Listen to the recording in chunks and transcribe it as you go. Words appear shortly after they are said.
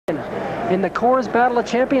in the Coors Battle of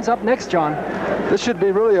Champions. Up next, John. This should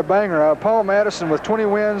be really a banger. Paul Madison with 20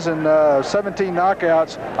 wins and 17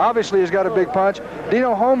 knockouts. Obviously, he's got a big punch.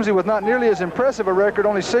 Dino Homsey with not nearly as impressive a record,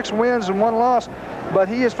 only 6 wins and 1 loss, but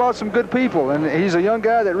he has fought some good people, and he's a young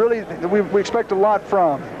guy that really we expect a lot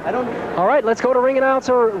from. All right, let's go to ring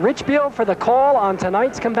announcer Rich Beal for the call on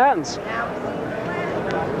tonight's combatants.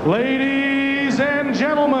 Ladies and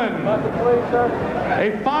gentlemen,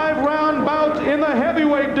 a 5-round bout in the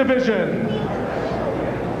heavyweight division.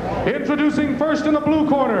 Introducing first in the blue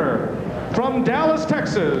corner, from Dallas,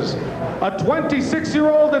 Texas, a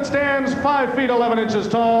 26-year-old that stands 5 feet 11 inches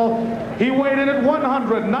tall. He weighed in at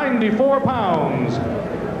 194 pounds.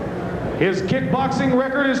 His kickboxing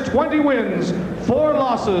record is 20 wins, 4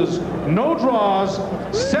 losses, no draws.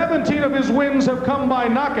 17 of his wins have come by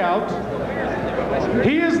knockout.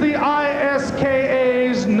 He is the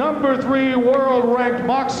ISKA's #3 world-ranked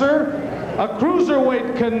boxer, a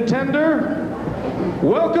cruiserweight contender.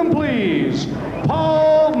 Welcome, please,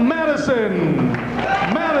 Paul Madison.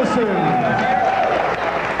 Madison.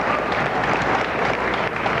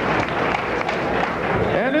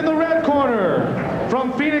 And in the red corner,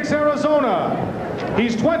 from Phoenix, Arizona,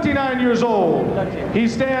 he's 29 years old. He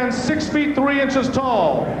stands 6 feet 3 inches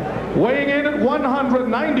tall, weighing in at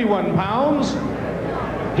 191 pounds.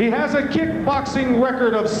 He has a kickboxing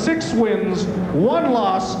record of 6 wins, 1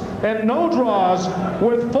 loss, and no draws,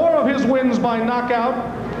 with 4 of his wins by knockout.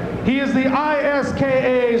 He is the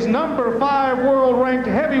ISKA's #5 world-ranked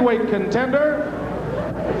heavyweight contender.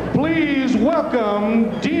 Please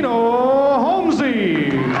welcome Dino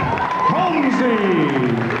Homsey.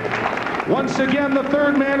 Once again, the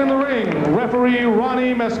 3rd man in the ring, referee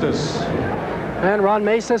Ronnie Mestis. And Ron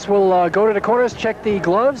Mestis will go to the corners, check the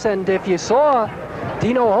gloves, and if you saw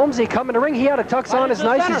Dino Homsey come in the ring, he had a tux on as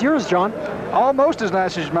nice as yours, John. Almost as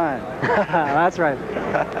nice as mine. That's right.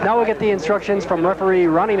 Now we'll get the instructions from referee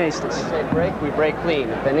Ronnie Mestis. We break clean.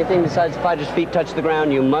 If anything besides the fighter's feet touch the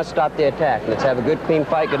ground, you must stop the attack. Let's have a good, clean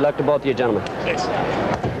fight. Good luck to both of you, gentlemen. Yes.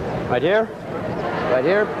 Right here. Right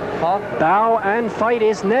here. Paul. Bow and fight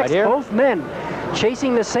is next. Right here. Both men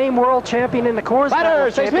chasing the same world champion in the Coors Battle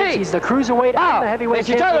of Champions. He's the cruiserweight and the heavyweight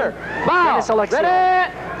champion. Each other. Bow.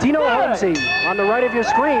 Ready. Dino Homsey on the right of your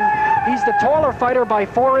screen. He's the taller fighter by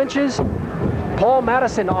 4 inches. Paul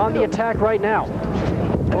Madison on the attack right now.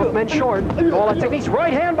 Both men short. All the techniques.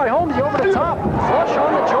 Right hand by Homsey over the top. Flush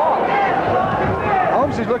on the jaw.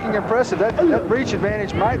 Homsey's looking impressive. That reach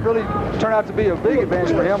advantage might really turn out to be a big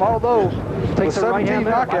advantage for him, although with 17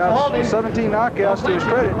 knockouts to his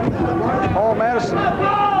credit, Paul Madison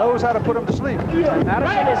knows how to put him to sleep.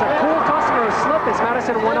 Madison is a cool customer. A slip as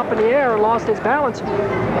Madison went up in the air and lost his balance.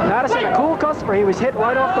 Madison, a cool customer. He was hit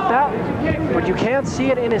right off the bat, but you can't see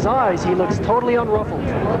it in his eyes. He looks totally unruffled.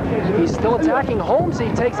 He's still attacking.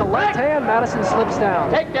 Homsey takes a left hand. Madison slips down.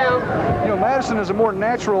 Take down. You know, Madison is a more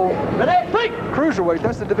natural cruiserweight.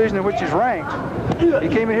 That's the division in which he's ranked. He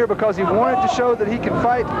came in here because he wanted to show that he can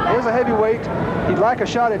fight as a heavyweight. He'd like a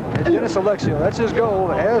shot at Dennis Alexio. That's his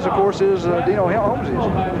goal, as of course is Dino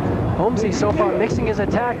Homsey's. Homsey so far mixing his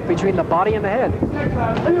attack between the body and the head.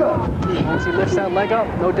 Homsey lifts that leg up.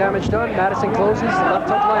 No damage done. Madison closes. Left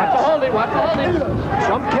hook lands. Watch the holding.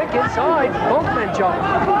 Jump kick inside. Both men jump.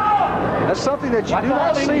 That's something that you do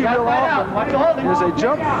not see real often, is a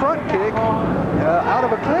jump front kick out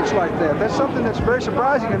of a clinch like that. That's something that's very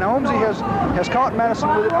surprising, and Homsey has caught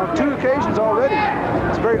Madison with it on 2 occasions already.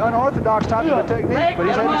 It's a very unorthodox type of a technique, but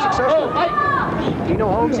he's had it successful. Dino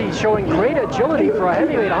Homsey showing great agility for a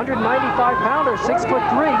heavyweight, 195-pounder,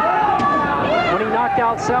 6'3". When he knocked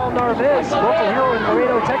out Sal Narvaez, local hero in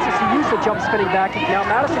Laredo, Texas, he used the jump spinning back kick. Now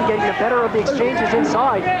Madison getting the better of the exchanges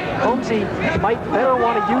inside. Homsey might better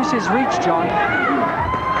want to use his reach, John.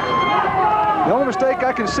 The only mistake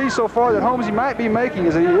I can see so far that Homsey might be making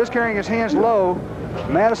is that he is carrying his hands low.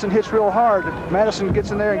 Madison hits real hard. Madison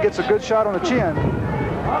gets in there and gets a good shot on the chin.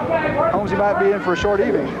 Homsey might be in for a short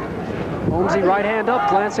evening. Homsey right hand up,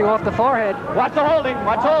 glancing off the forehead. Watch the holding.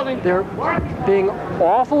 Watch the holding. They're being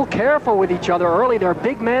awful careful with each other early. They're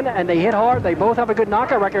big men and they hit hard. They both have a good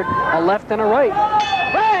knockout record, a left and a right.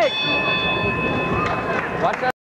 Break! Watch that.